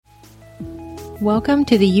Welcome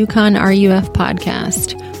to the Yukon RUF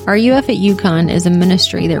podcast. RUF at Yukon is a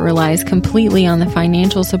ministry that relies completely on the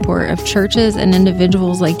financial support of churches and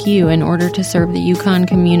individuals like you in order to serve the Yukon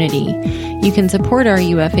community. You can support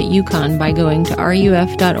RUF at Yukon by going to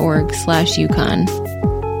ruf.org/Yukon.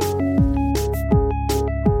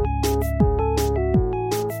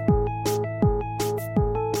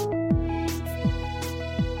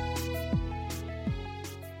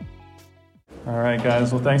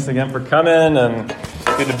 Guys, well, thanks again for coming, and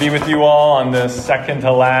good to be with you all on this second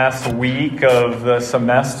to last week of the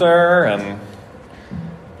semester. And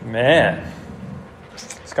man,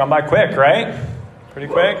 it's gone by quick, right? Pretty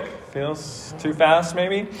quick. Feels too fast,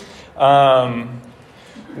 maybe.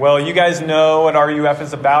 Well, you guys know what RUF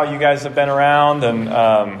is about. You guys have been around, and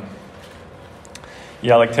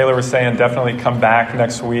like Taylor was saying, definitely come back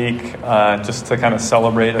next week just to kind of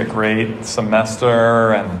celebrate a great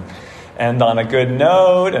semester and end on a good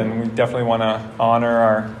note. And we definitely want to honor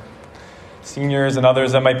our seniors and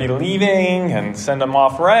others that might be leaving and send them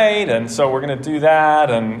off right. And so we're going to do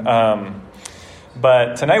that. And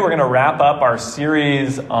but tonight we're going to wrap up our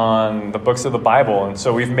series on the books of the Bible. And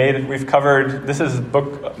so we've covered, this is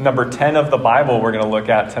book number 10 of the Bible we're going to look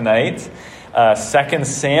at tonight, 2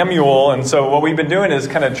 Samuel. And so what we've been doing is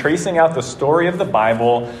kind of tracing out the story of the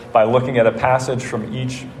Bible by looking at a passage from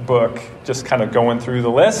each book, just kind of going through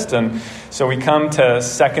the list. And so we come to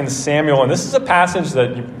 2 Samuel, and this is a passage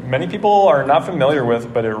that many people are not familiar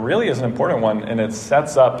with, but it really is an important one, and it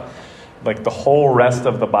sets up like the whole rest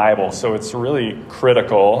of the Bible. So it's really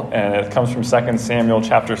critical, and it comes from 2 Samuel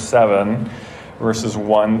chapter 7, verses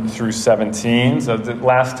 1 through 17. So the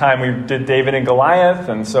last time we did David and Goliath,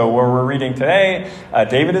 and so where we're reading today,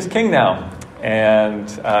 David is king now, and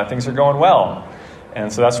things are going well.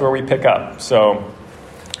 And so that's where we pick up. So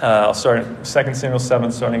I'll start at 2 Samuel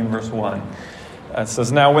 7, starting in verse 1. It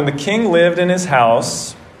says, "Now when the king lived in his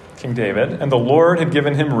house, King David, and the Lord had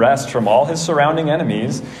given him rest from all his surrounding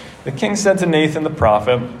enemies, the king said to Nathan the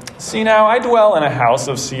prophet, 'See now, I dwell in a house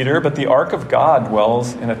of cedar, but the ark of God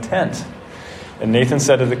dwells in a tent.' And Nathan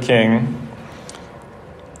said to the king,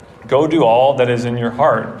 'Go do all that is in your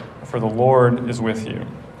heart, for the Lord is with you.'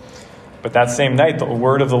 But that same night the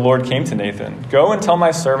word of the Lord came to Nathan, 'Go and tell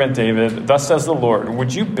my servant David, thus says the Lord,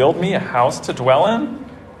 would you build me a house to dwell in?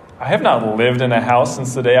 I have not lived in a house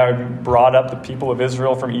since the day I brought up the people of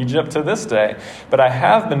Israel from Egypt to this day, but I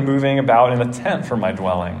have been moving about in a tent for my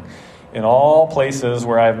dwelling. In all places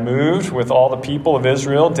where I have moved with all the people of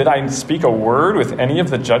Israel, did I speak a word with any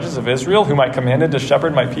of the judges of Israel, whom I commanded to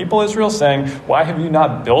shepherd my people Israel, saying, why have you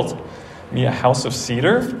not built me a house of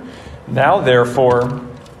cedar? Now therefore,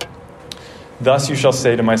 thus you shall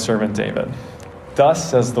say to my servant David,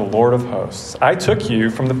 thus says the Lord of hosts, I took you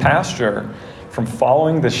from the pasture, from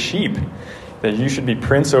following the sheep, that you should be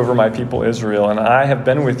prince over my people Israel, and I have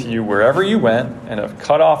been with you wherever you went, and have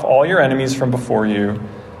cut off all your enemies from before you,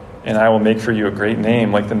 and I will make for you a great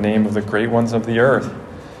name, like the name of the great ones of the earth.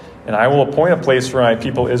 And I will appoint a place for my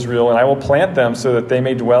people Israel, and I will plant them so that they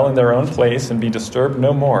may dwell in their own place and be disturbed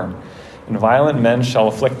no more. And violent men shall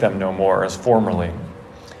afflict them no more, as formerly.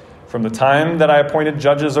 From the time that I appointed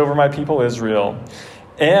judges over my people Israel,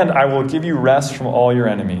 and I will give you rest from all your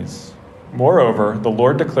enemies. Moreover, the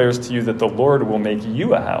Lord declares to you that the Lord will make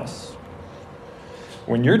you a house.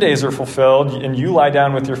 When your days are fulfilled and you lie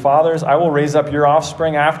down with your fathers, I will raise up your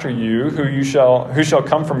offspring after you, who shall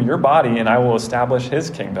come from your body, and I will establish his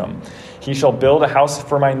kingdom. He shall build a house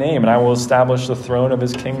for my name, and I will establish the throne of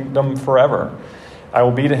his kingdom forever. I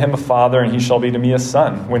will be to him a father, and he shall be to me a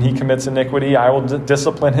son. When he commits iniquity, I will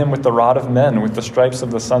discipline him with the rod of men, with the stripes of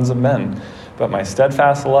the sons of men. But my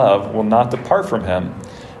steadfast love will not depart from him,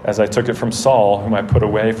 as I took it from Saul, whom I put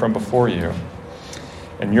away from before you.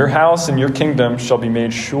 And your house and your kingdom shall be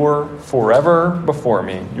made sure forever before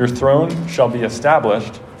me. Your throne shall be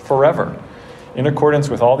established forever. In accordance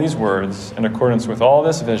with all these words, in accordance with all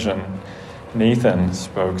this vision, Nathan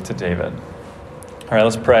spoke to David." All right,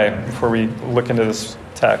 let's pray before we look into this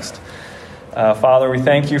text. Father, we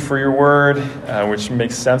thank you for your word, which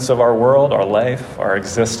makes sense of our world, our life, our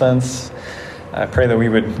existence. I pray that we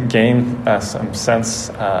would gain some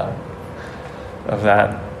sense of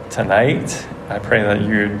that tonight. I pray that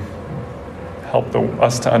you'd help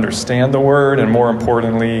us to understand the word, and more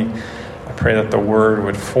importantly, I pray that the word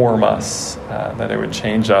would form us, that it would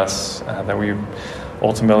change us, that we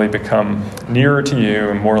ultimately become nearer to you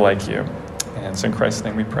and more like you. And it's in Christ's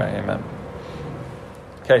name we pray, amen.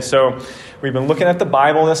 Okay, so we've been looking at the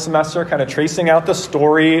Bible this semester, kind of tracing out the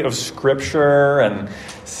story of Scripture and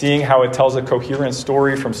seeing how it tells a coherent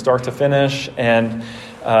story from start to finish. And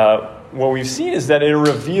what we've seen is that it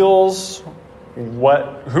reveals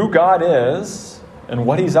who God is and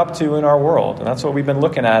what he's up to in our world. And that's what we've been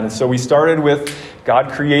looking at. And so we started with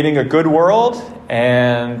God creating a good world,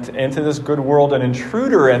 and into this good world an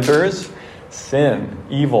intruder enters, sin,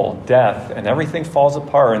 evil, death, and everything falls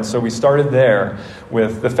apart. And so we started there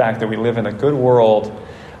with the fact that we live in a good world,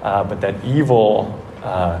 but that evil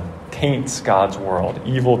taints God's world.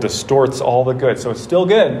 Evil distorts all the good. So it's still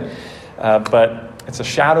good, but it's a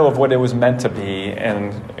shadow of what it was meant to be.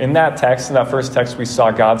 And in that text, in that first text, we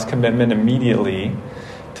saw God's commitment immediately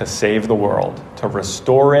to save the world, to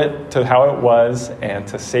restore it to how it was, and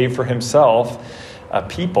to save for himself a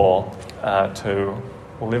people to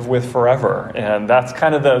live with forever. And that's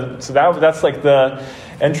kind of that's like the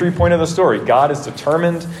entry point of the story. God is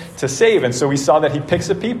determined to save. And so we saw that he picks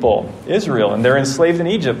a people, Israel, and they're enslaved in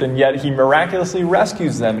Egypt, and yet he miraculously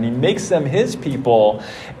rescues them, and he makes them his people,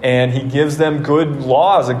 and he gives them good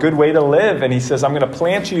laws, a good way to live. And he says, I'm going to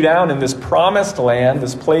plant you down in this promised land,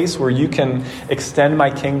 this place where you can extend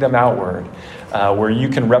my kingdom outward, where you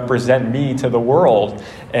can represent me to the world.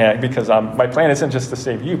 And because my plan isn't just to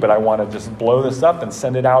save you, but I want to just blow this up and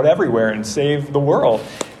send it out everywhere and save the world.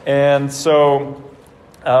 And so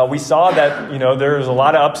we saw that, there's a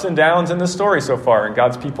lot of ups and downs in the story so far, and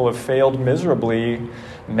God's people have failed miserably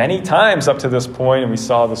many times up to this point. And we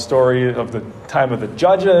saw the story of the time of the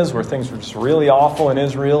judges, where things were just really awful in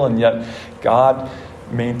Israel, and yet God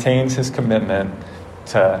maintains his commitment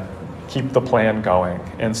to keep the plan going.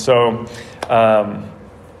 And so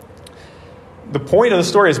the point of the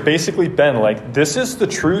story has basically been like, this is the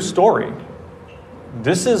true story.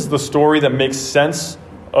 This is the story that makes sense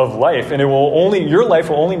of life, and your life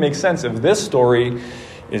will only make sense if this story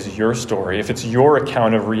is your story, if it's your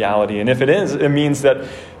account of reality. And if it is, it means that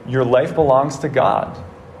your life belongs to God.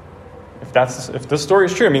 If this story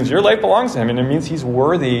is true, it means your life belongs to him, and it means he's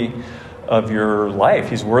worthy of your life.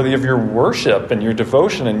 He's worthy of your worship and your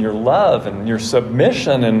devotion and your love and your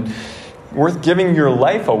submission, and worth giving your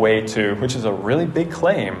life away to, which is a really big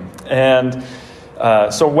claim. And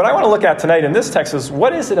so what I want to look at tonight in this text is,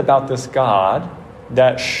 what is it about this God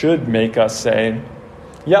that should make us say,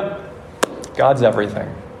 yep, God's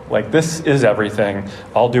everything. Like, this is everything.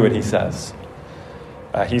 I'll do what he says.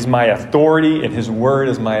 He's my authority, and his word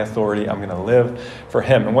is my authority. I'm going to live for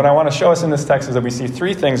him. And what I want to show us in this text is that we see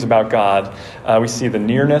three things about God. We see the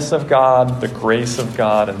nearness of God, the grace of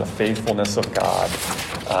God, and the faithfulness of God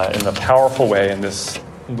in a powerful way in this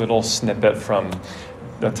little snippet from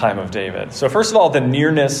the time of David. So first of all, the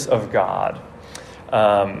nearness of God.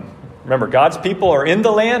 Remember, God's people are in the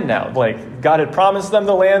land now. Like, God had promised them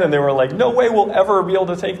the land, and they were like, no way we'll ever be able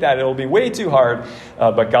to take that. It'll be way too hard.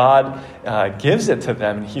 But God gives it to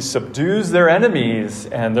them. He subdues their enemies,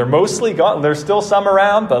 and they're mostly gone. There's still some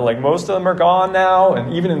around, but like most of them are gone now,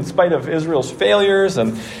 and even in spite of Israel's failures.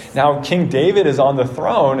 And now King David is on the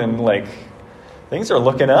throne, and like, things are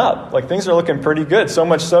looking up. Like, things are looking pretty good. So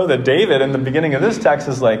much so that David, in the beginning of this text,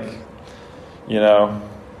 is like,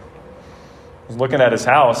 looking at his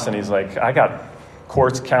house, and he's like, I got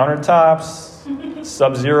quartz countertops,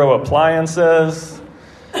 Sub-Zero appliances,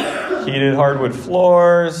 heated hardwood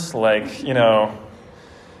floors,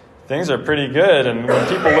 things are pretty good. And when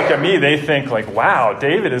people look at me, they think like, wow,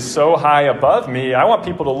 David is so high above me. I want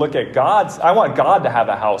people to look at I want God to have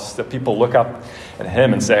a house that people look up at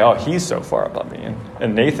him and say, oh, he's so far above me.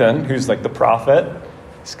 And Nathan, who's like the prophet,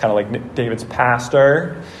 he's kind of like David's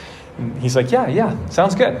pastor. He's like, yeah,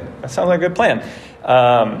 sounds good. That sounds like a good plan.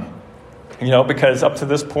 Because up to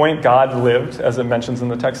this point, God lived, as it mentions in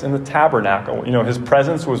the text, in the tabernacle. His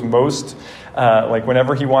presence was most,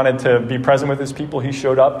 whenever he wanted to be present with his people, he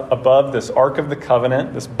showed up above this Ark of the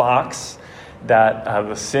Covenant, this box that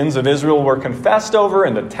the sins of Israel were confessed over,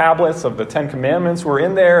 and the tablets of the Ten Commandments were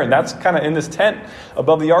in there. And that's kind of in this tent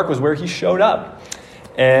above the Ark was where he showed up.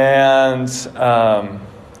 And so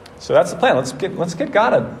that's the plan. Let's get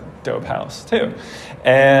God a dope house too.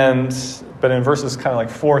 But in verses kind of like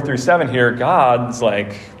 4 through 7 here, God's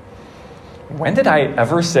like, when did I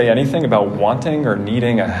ever say anything about wanting or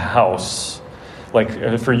needing a house?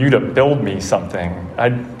 Like, for you to build me something?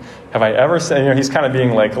 Have I ever said, he's kind of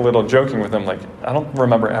being like a little joking with him, like, I don't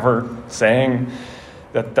remember ever saying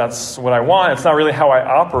that that's what I want. It's not really how I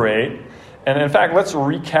operate. And in fact, let's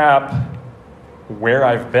recap where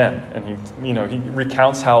I've been. And he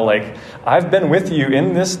recounts how, like, I've been with you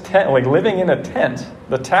in this tent, like living in a tent,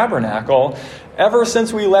 the tabernacle, ever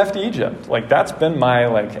since we left Egypt. Like, that's been my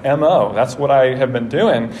MO. That's what I have been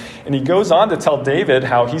doing. And he goes on to tell David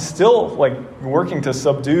how he's still working to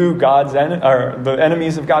subdue the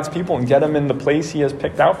enemies of God's people and get them in the place he has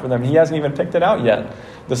picked out for them. He hasn't even picked it out yet,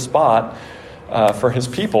 the spot for his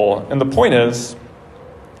people. And the point is,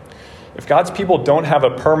 If God's people don't have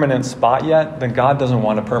a permanent spot yet, then God doesn't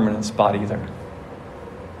want a permanent spot either.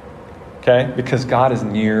 Okay? Because God is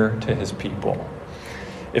near to his people.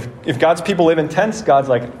 If God's people live in tents, God's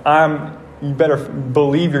like, you better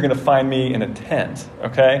believe you're going to find me in a tent,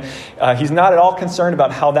 okay? He's not at all concerned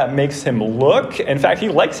about how that makes him look. In fact, he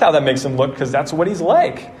likes how that makes him look because that's what he's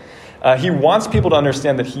like. He wants people to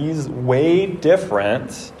understand that he's way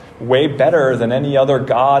different, way better than any other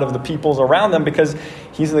God of the peoples around them because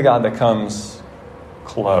he's the God that comes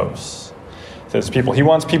close to his people. He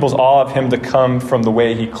wants people's awe of him to come from the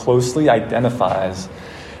way he closely identifies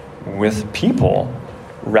with people,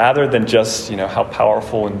 rather than just, how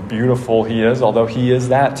powerful and beautiful he is, although he is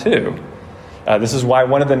that too. This is why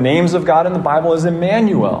one of the names of God in the Bible is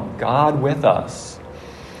Emmanuel, God with us.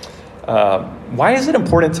 Why is it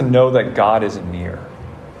important to know that God is near?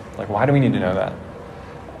 Why do we need to know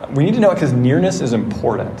that? We need to know it because nearness is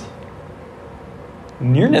important.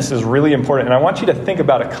 Nearness is really important. And I want you to think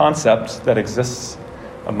about a concept that exists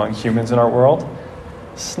among humans in our world.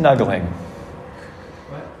 Snuggling.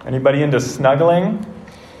 Anybody into snuggling?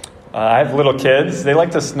 I have little kids. They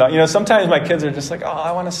like to snuggle. Sometimes my kids are just like,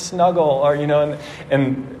 I want to snuggle. Or,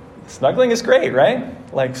 and snuggling is great,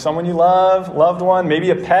 right? Like someone you love, loved one,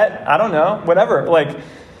 maybe a pet. I don't know, whatever. Like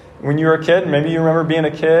when you were a kid, maybe you remember being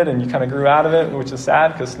a kid and you kind of grew out of it, which is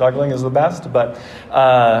sad because snuggling is the best. But,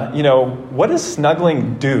 what does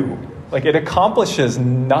snuggling do? It accomplishes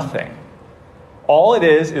nothing. All it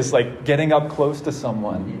is like getting up close to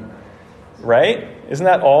someone. Right? Isn't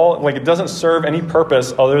that all? It doesn't serve any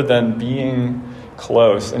purpose other than being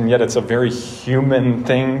close. And yet it's a very human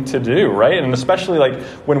thing to do, right? And especially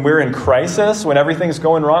when we're in crisis, when everything's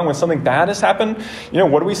going wrong, when something bad has happened,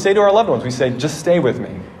 what do we say to our loved ones? We say, just stay with me.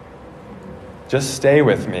 Just stay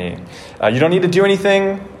with me. You don't need to do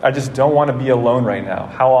anything. I just don't want to be alone right now.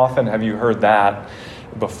 How often have you heard that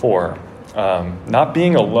before? Not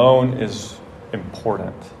being alone is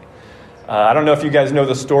important. I don't know if you guys know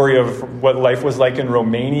the story of what life was like in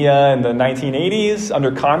Romania in the 1980s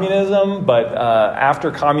under communism, but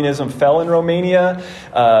after communism fell in Romania,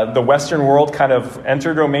 the Western world kind of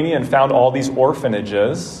entered Romania and found all these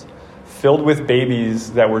orphanages filled with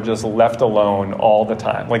babies that were just left alone all the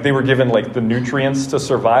time. They were given the nutrients to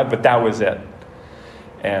survive, but that was it.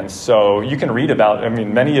 And so you can read about,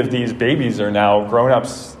 many of these babies are now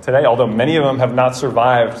grown-ups today, although many of them have not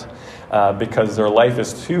survived because their life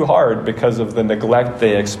is too hard because of the neglect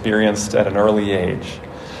they experienced at an early age.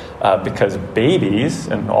 Because babies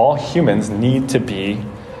and all humans need to be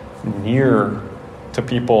near to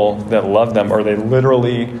people that love them, or they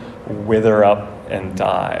literally wither up and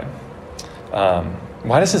die.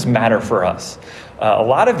 Why does this matter for us? A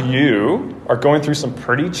lot of you are going through some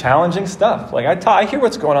pretty challenging stuff. I hear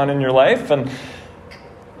what's going on in your life, and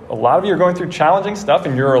a lot of you are going through challenging stuff,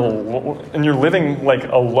 and you're living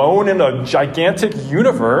alone in a gigantic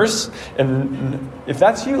universe. And if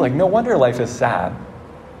that's you, no wonder life is sad,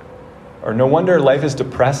 or no wonder life is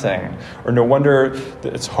depressing, or no wonder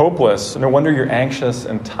it's hopeless. No wonder you're anxious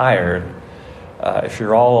and tired if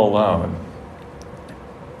you're all alone.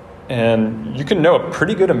 And you can know a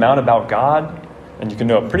pretty good amount about God, and you can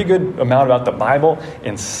know a pretty good amount about the Bible,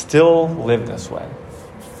 and still live this way.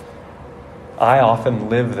 I often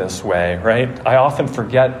live this way, right? I often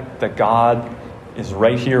forget that God is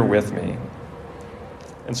right here with me.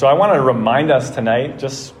 And so I want to remind us tonight,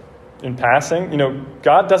 just in passing,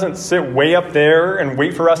 God doesn't sit way up there and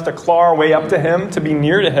wait for us to claw our way up to him, to be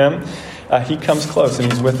near to him. He comes close, and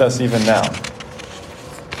he's with us even now.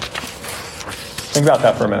 Think about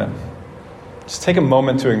that for a minute. Just take a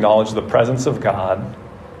moment to acknowledge the presence of God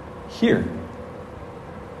here.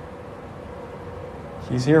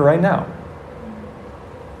 He's here right now.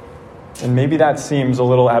 And maybe that seems a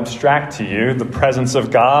little abstract to you, the presence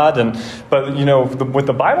of God. But what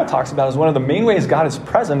the Bible talks about is one of the main ways God is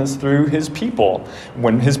present is through his people.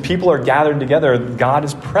 When his people are gathered together, God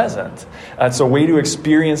is present. So a way to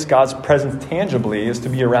experience God's presence tangibly is to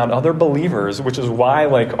be around other believers, which is why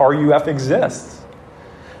RUF exists.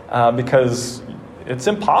 Because it's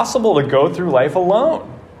impossible to go through life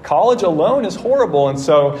alone. College alone is horrible. And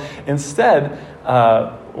so instead,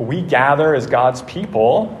 we gather as God's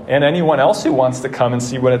people, and anyone else who wants to come and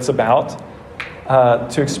see what it's about,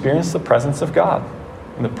 to experience the presence of God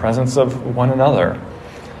and the presence of one another.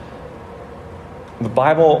 The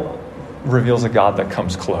Bible reveals a God that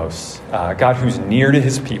comes close, a God who's near to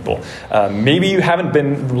his people. Maybe you haven't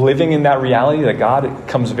been living in that reality that God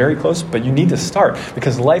comes very close, but you need to start,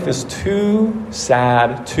 because life is too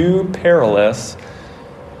sad, too perilous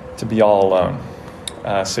to be all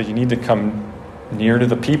alone. So you need to come near to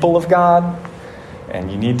the people of God, And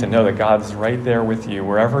you need to know that God's right there with you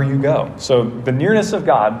wherever you go. So the nearness of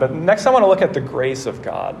God. But next I want to look at the grace of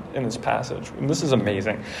God in this passage. And this is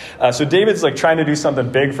amazing. So David's like trying to do something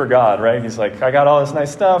big for God, right? He's like, I got all this nice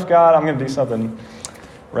stuff, God. I'm going to do something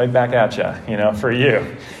right back at you, for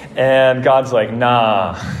you. And God's like,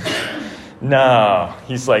 nah. No.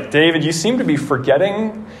 He's like, David, you seem to be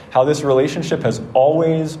forgetting how this relationship has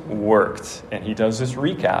always worked. And he does this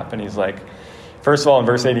recap. And he's like, first of all, in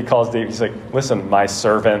verse 8, he calls David, he's like, listen, my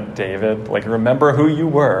servant David, like, remember who you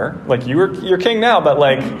were. Like, you're king now, but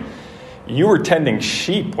like, you were tending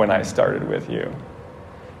sheep when I started with you.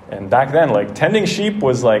 And back then, like, tending sheep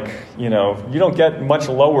was like, you don't get much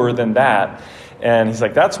lower than that. And he's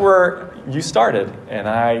like, that's where you started. And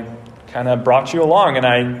I kind of brought you along. And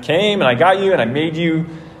I came and I got you and I made you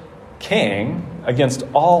king against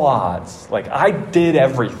all odds. Like, I did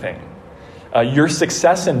everything. Your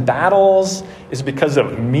success in battles is because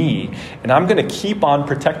of me. And I'm going to keep on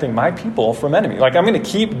protecting my people from enemies. Like, I'm going to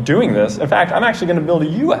keep doing this. In fact, I'm actually going to build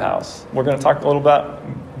you a house. We're going to talk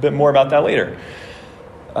a bit more about that later.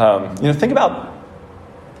 Think about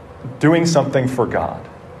doing something for God.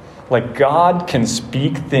 Like, God can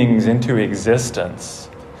speak things into existence.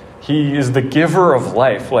 He is the giver of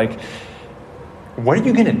life. Like, what are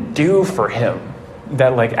you going to do for him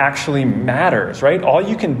that, like, actually matters, right? All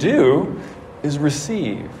you can do is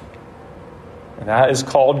receive. And that is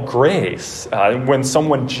called grace. When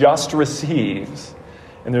someone just receives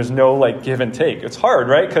and there's no, like, give and take. It's hard,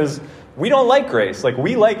 right? Because we don't like grace. Like,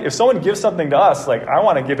 if someone gives something to us, like, I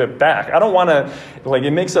want to give it back. I don't want to, like,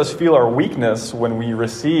 it makes us feel our weakness when we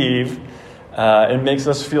receive. It makes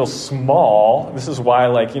us feel small. This is why,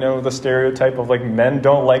 like, the stereotype of, like, men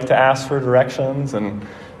don't like to ask for directions. And,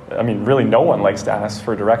 I mean, really no one likes to ask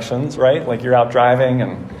for directions, right? Like, you're out driving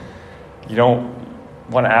and you don't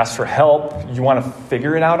want to ask for help. You want to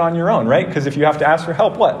figure it out on your own, right? Because if you have to ask for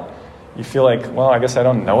help, what? You feel like, well, I guess I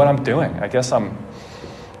don't know what I'm doing. I guess I'm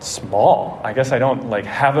small. I guess I don't, like,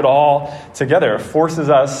 have it all together. It forces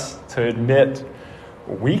us to admit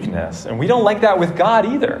weakness. And we don't like that with God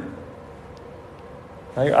either.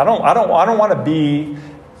 Like, I don't want to be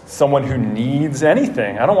someone who needs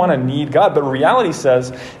anything. I don't want to need God. But reality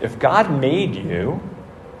says, if God made you,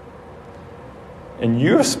 and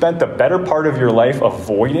you have spent the better part of your life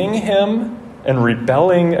avoiding him and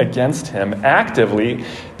rebelling against him actively,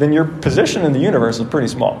 then your position in the universe is pretty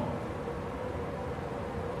small.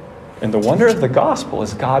 And the wonder of the gospel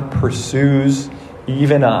is God pursues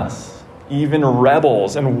even us, even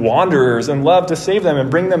rebels and wanderers, and love to save them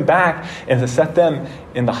and bring them back and to set them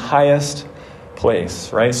in the highest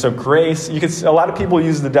place, right? So grace, a lot of people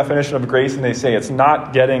use the definition of grace and they say it's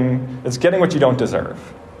getting what you don't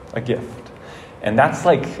deserve, a gift. And that's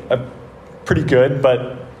like pretty good,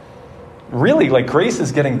 but really, like, grace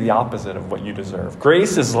is getting the opposite of what you deserve.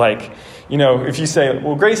 Grace is like, if you say,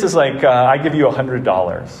 well, grace is like, I give you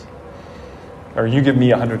 $100, or you give me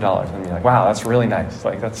 $100, and you're like, wow, that's really nice.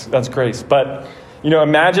 Like, that's grace. But,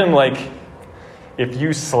 imagine, like, if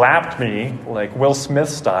you slapped me, like Will Smith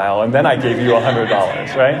style, and then I gave you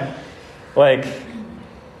 $100, right? Like,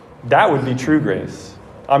 that would be true grace.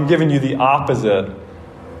 I'm giving you the opposite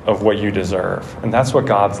of what you deserve. And that's what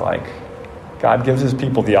God's like. God gives his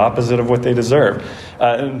people the opposite of what they deserve.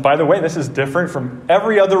 And by the way, this is different from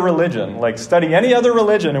every other religion. Like, study any other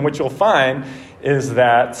religion, and what you'll find is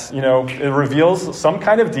that, it reveals some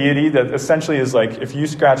kind of deity that essentially is like, if you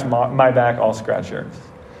scratch my back, I'll scratch yours.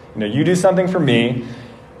 You do something for me,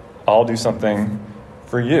 I'll do something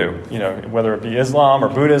for you. Whether it be Islam or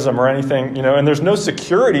Buddhism or anything, and there's no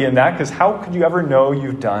security in that, because how could you ever know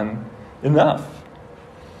you've done enough?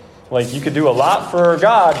 Like, you could do a lot for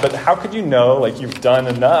God, but how could you know, like, you've done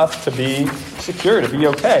enough to be secure, to be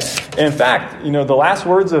okay? And in fact, the last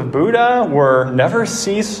words of Buddha were, never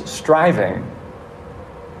cease striving.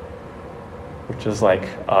 Which is like,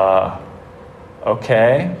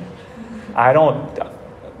 okay.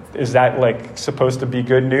 Is that, like, supposed to be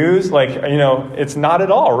good news? Like, it's not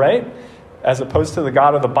at all, right? As opposed to the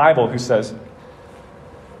God of the Bible who says,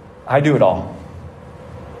 I do it all.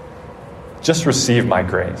 Just receive my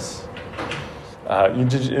grace.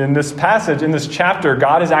 In this passage, in this chapter,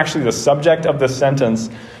 God is actually the subject of the sentence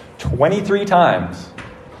 23 times.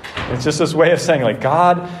 It's just this way of saying, like,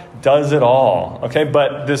 God does it all. Okay,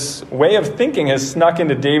 but this way of thinking has snuck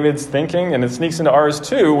into David's thinking, and it sneaks into ours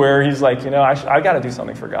too, where he's like, I got to do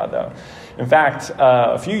something for God, though. In fact,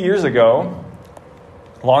 a few years ago,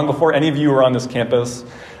 long before any of you were on this campus,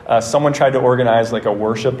 someone tried to organize, like, a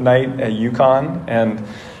worship night at UConn, and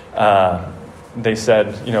they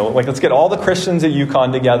said, like, let's get all the Christians at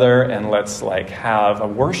UConn together and let's, like, have a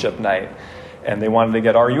worship night. and they wanted to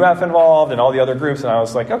get RUF involved and all the other groups, and I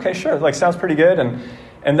was like, okay, sure, like sounds pretty good.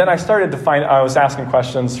 And then I started to I was asking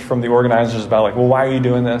questions from the organizers about like, well, why are you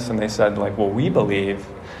doing this? And they said like, well, we believe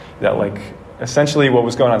that like essentially what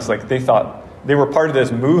was going on is like they thought they were part of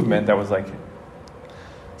this movement that was like,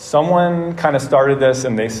 someone kind of started this,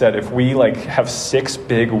 and they said if we like have 6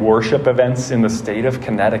 big worship events in the state of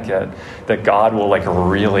Connecticut, that God will like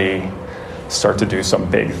really start to do some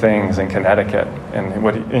big things in Connecticut.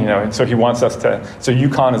 And so he wants us to. So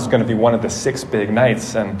UConn is going to be one of the 6 big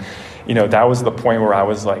nights, and that was the point where I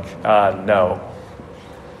was like, no.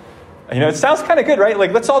 It sounds kind of good, right?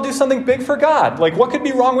 Like, let's all do something big for God. Like, what could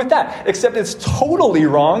be wrong with that? Except it's totally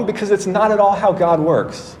wrong because it's not at all how God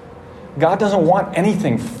works. God doesn't want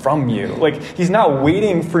anything from you. Like, he's not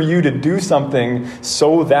waiting for you to do something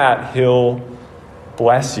so that he'll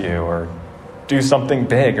bless you or do something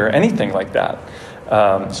big or anything like that.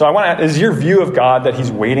 So I want to, is your view of God that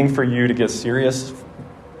he's waiting for you to get serious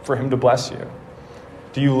for him to bless you?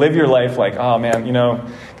 Do you live your life like, oh man,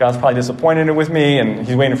 God's probably disappointed with me and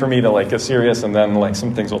he's waiting for me to like get serious and then like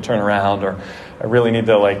some things will turn around, or I really need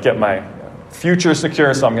to like get my future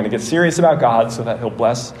secure, so I'm going to get serious about God so that he'll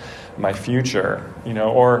bless my future,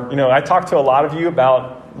 I talk to a lot of you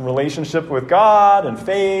about relationship with God and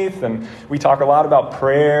faith, and we talk a lot about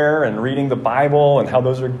prayer and reading the Bible and how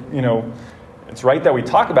those are, it's right that we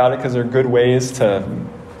talk about it because they're good ways to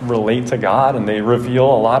relate to God and they reveal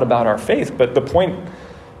a lot about our faith. But the point,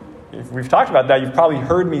 if we've talked about that, you've probably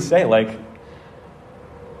heard me say, like,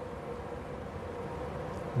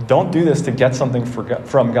 don't do this to get something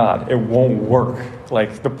from God. It won't work.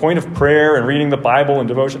 Like, the point of prayer and reading the Bible and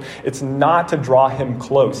devotion, it's not to draw him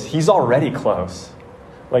close. He's already close.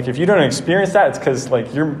 Like, if you don't experience that, it's because,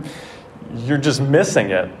 like, you're just missing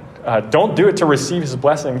it. Don't do it to receive his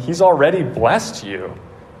blessing. He's already blessed you.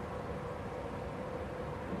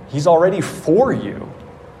 He's already for you.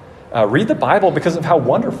 Read the Bible because of how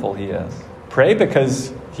wonderful he is. Pray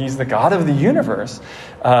because he's the God of the universe.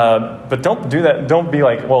 But don't do that. Don't be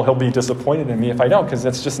like, well, he'll be disappointed in me if I don't, because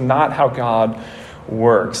that's just not how God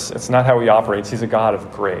works. It's not how he operates. He's a God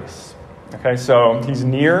of grace. Okay, so he's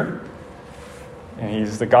near, and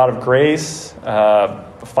he's the God of grace.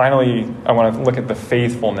 Finally, I want to look at the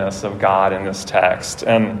faithfulness of God in this text.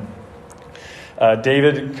 And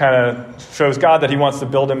David kind of shows God that he wants to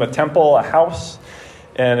build him a temple, a house.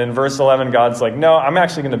 And in verse 11, God's like, no, I'm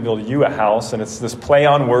actually going to build you a house. And it's this play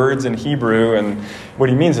on words in Hebrew. And what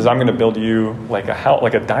he means is I'm going to build you like a house,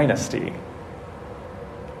 like a dynasty.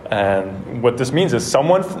 And what this means is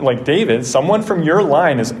someone like David, someone from your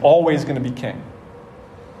line is always going to be king.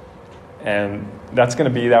 And that's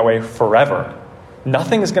going to be that way forever.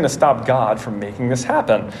 Nothing is going to stop God from making this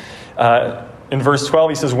happen. In verse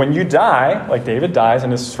 12, he says, when you die, like David dies,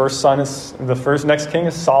 and his first son is, next king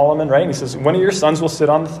is Solomon, right? And he says, one of your sons will sit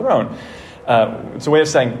on the throne. It's a way of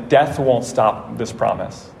saying death won't stop this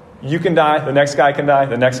promise. You can die, the next guy can die,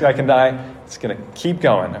 the next guy can die. It's going to keep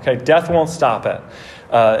going, okay? Death won't stop it.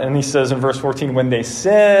 And he says in verse 14, when they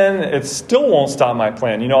sin, it still won't stop my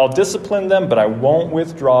plan. I'll discipline them, but I won't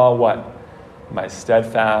withdraw what? My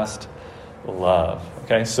steadfast love.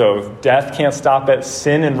 Okay, so death can't stop it.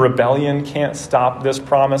 Sin and rebellion can't stop this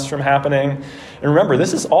promise from happening. And remember,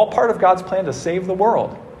 this is all part of God's plan to save the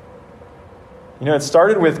world. It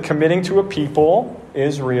started with committing to a people,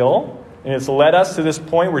 Israel, and it's led us to this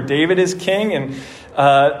point where David is king. And,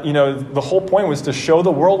 the whole point was to show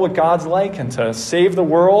the world what God's like and to save the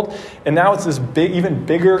world. And now it's this big, even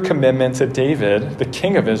bigger commitment to David, the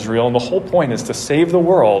king of Israel. And the whole point is to save the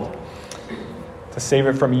world, to save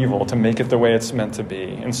it from evil, to make it the way it's meant to be.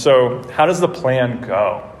 And so, how does the plan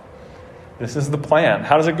go? This is the plan.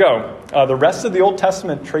 How does it go? The rest of the Old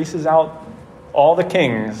Testament traces out all the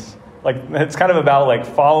kings. Like, it's kind of about like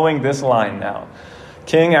following this line now.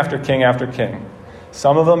 King after king after king.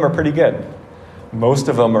 Some of them are pretty good. Most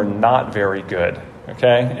of them are not very good.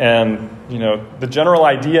 Okay? And, the general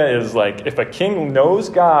idea is like, if a king knows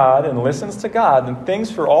God and listens to God, then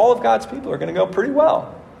things for all of God's people are going to go pretty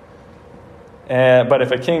well. But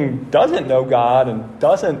if a king doesn't know God and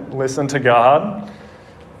doesn't listen to God,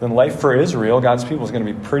 then life for Israel, God's people, is going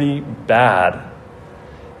to be pretty bad.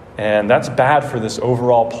 And that's bad for this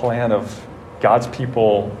overall plan of God's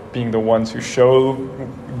people being the ones who show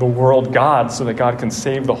the world God so that God can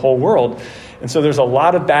save the whole world. And so there's a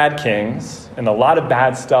lot of bad kings, and a lot of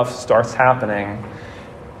bad stuff starts happening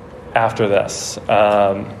after this.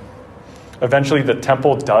 Eventually, the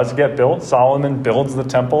temple does get built. Solomon builds the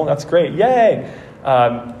temple. That's great. Yay!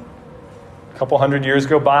 A couple hundred years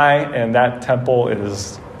go by, and that temple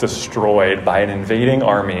is destroyed by an invading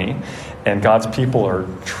army, and God's people are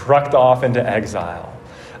trucked off into exile.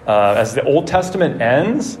 As the Old Testament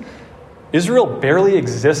ends, Israel barely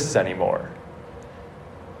exists anymore.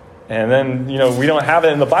 And then, we don't have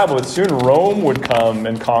it in the Bible, but soon Rome would come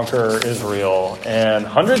and conquer Israel. And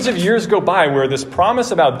hundreds of years go by where this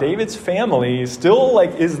promise about David's family still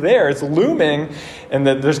is there. It's looming, and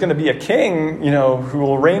that there's going to be a king, who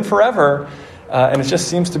will reign forever. And it just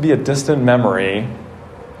seems to be a distant memory.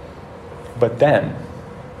 But then,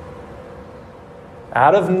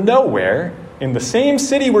 out of nowhere, in the same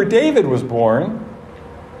city where David was born,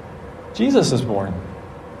 Jesus is born.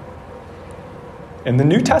 And the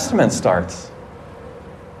New Testament starts.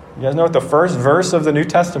 You guys know what the first verse of the New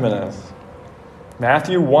Testament is?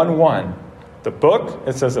 Matthew 1:1.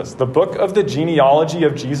 It says this, the book of the genealogy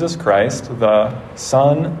of Jesus Christ, the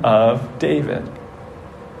son of David.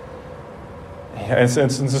 It's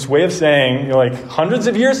this way of saying, hundreds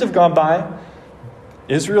of years have gone by.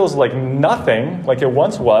 Israel's like nothing, like it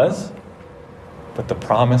once was. But the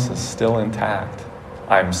promise is still intact.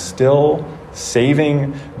 I'm still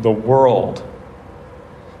saving the world.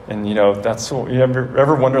 And, that's what you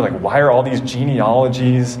ever wonder, why are all these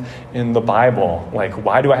genealogies in the Bible?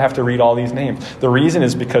 Why do I have to read all these names? The reason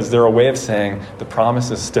is because they're a way of saying the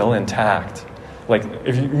promise is still intact.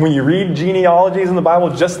 When you read genealogies in the Bible,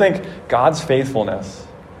 just think God's faithfulness.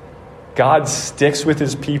 God sticks with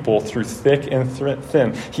his people through thick and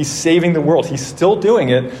thin. He's saving the world. He's still doing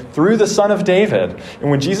it through the Son of David.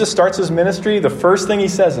 And when Jesus starts his ministry, the first thing he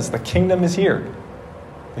says is the kingdom is here.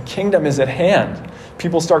 The kingdom is at hand.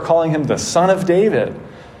 People start calling him the Son of David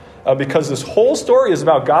because this whole story is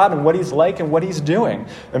about God and what he's like and what he's doing.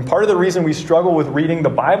 And part of the reason we struggle with reading the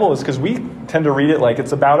Bible is because we tend to read it like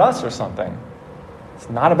it's about us or something. It's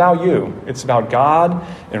not about you. It's about God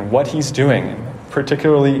and what he's doing,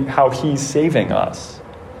 particularly how he's saving us.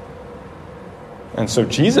 And so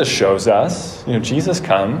Jesus shows us, Jesus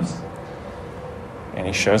comes and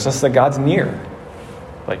he shows us that God's near.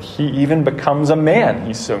 He even becomes a man.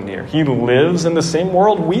 He's so near. He lives in the same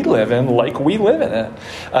world we live in, like we live in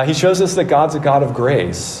it. He shows us that God's a God of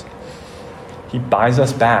grace. He buys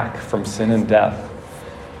us back from sin and death.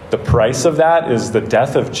 The price of that is the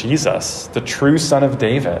death of Jesus, the true Son of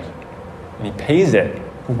David. And he pays it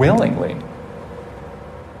willingly.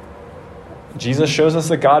 Jesus shows us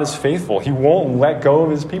that God is faithful. He won't let go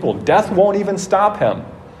of his people. Death won't even stop him.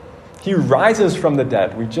 He rises from the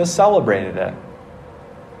dead. We just celebrated it.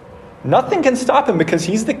 Nothing can stop him because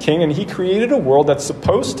he's the king and he created a world that's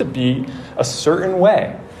supposed to be a certain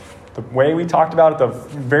way. The way we talked about at the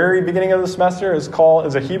very beginning of the semester is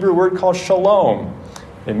a Hebrew word called shalom.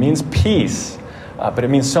 It means peace, but it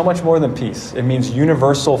means so much more than peace. It means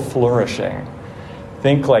universal flourishing.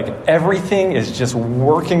 Think everything is just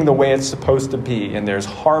working the way it's supposed to be, and there's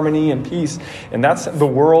harmony and peace. And that's the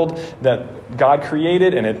world that God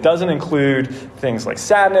created, and it doesn't include things like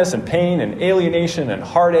sadness and pain and alienation and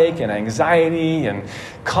heartache and anxiety and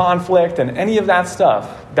conflict and any of that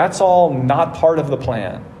stuff. That's all not part of the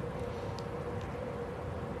plan.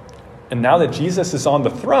 And now that Jesus is on the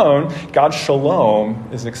throne, God's shalom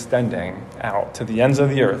is extending out to the ends of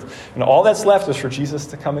the earth. And all that's left is for Jesus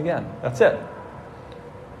to come again. That's it.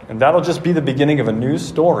 And that'll just be the beginning of a new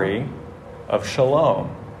story of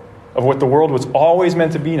shalom, of what the world was always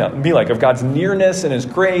meant to be like, of God's nearness and his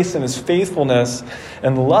grace and his faithfulness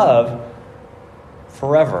and love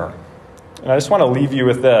forever. And I just want to leave you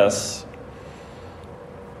with this.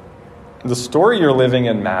 The story you're living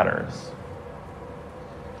in matters.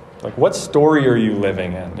 What story are you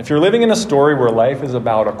living in? If you're living in a story where life is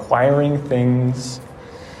about acquiring things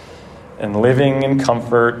and living in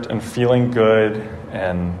comfort and feeling good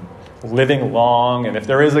and living long, and if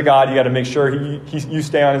there is a God, you got to make sure you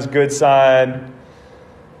stay on his good side.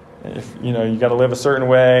 If you got to live a certain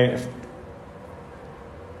way.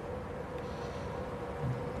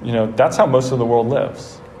 That's how most of the world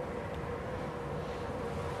lives.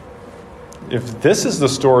 If this is the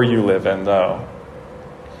story you live in, though,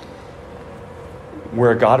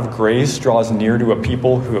 where a God of grace draws near to a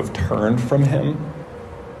people who have turned from him,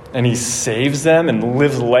 and he saves them and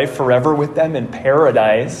lives life forever with them in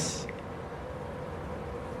paradise,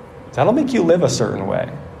 that'll make you live a certain way.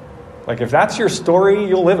 If that's your story,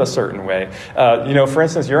 you'll live a certain way. For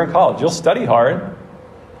instance, you're in college. You'll study hard,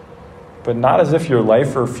 but not as if your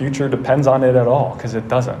life or future depends on it at all, because it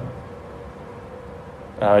doesn't.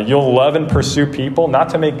 You'll love and pursue people, not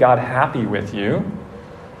to make God happy with you,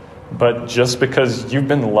 but just because you've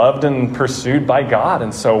been loved and pursued by God,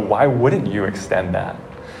 and so why wouldn't you extend that?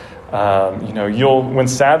 When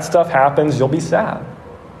sad stuff happens, you'll be sad.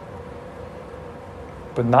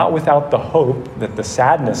 But not without the hope that the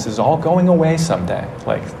sadness is all going away someday.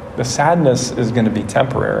 The sadness is going to be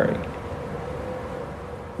temporary.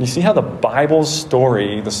 You see how the Bible's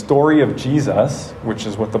story, the story of Jesus, which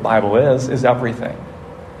is what the Bible is everything.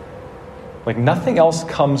 Like nothing else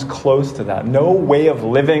comes close to that. No way of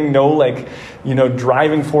living, no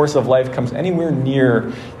driving force of life comes anywhere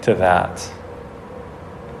near to that.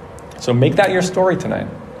 So make that your story tonight,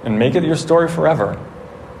 and make it your story forever.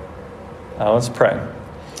 Let's pray.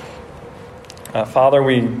 Father,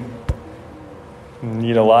 we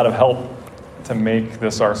need a lot of help to make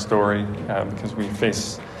this our story because we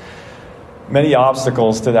face many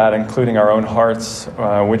obstacles to that, including our own hearts,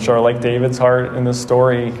 which are like David's heart in this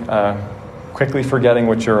story, quickly forgetting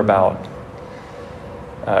what you're about,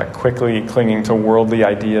 quickly clinging to worldly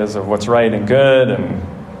ideas of what's right and good and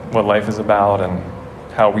what life is about and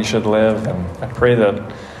how we should live. And I pray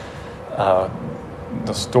that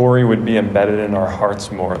the story would be embedded in our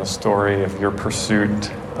hearts more, the story of your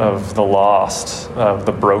pursuit of the lost, of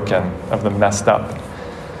the broken, of the messed up,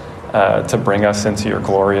 to bring us into your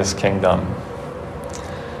glorious kingdom.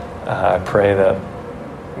 I pray that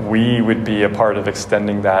we would be a part of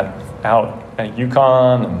extending that out at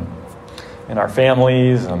UConn and in our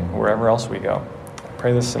families and wherever else we go. I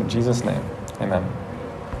pray this in Jesus' name. Amen.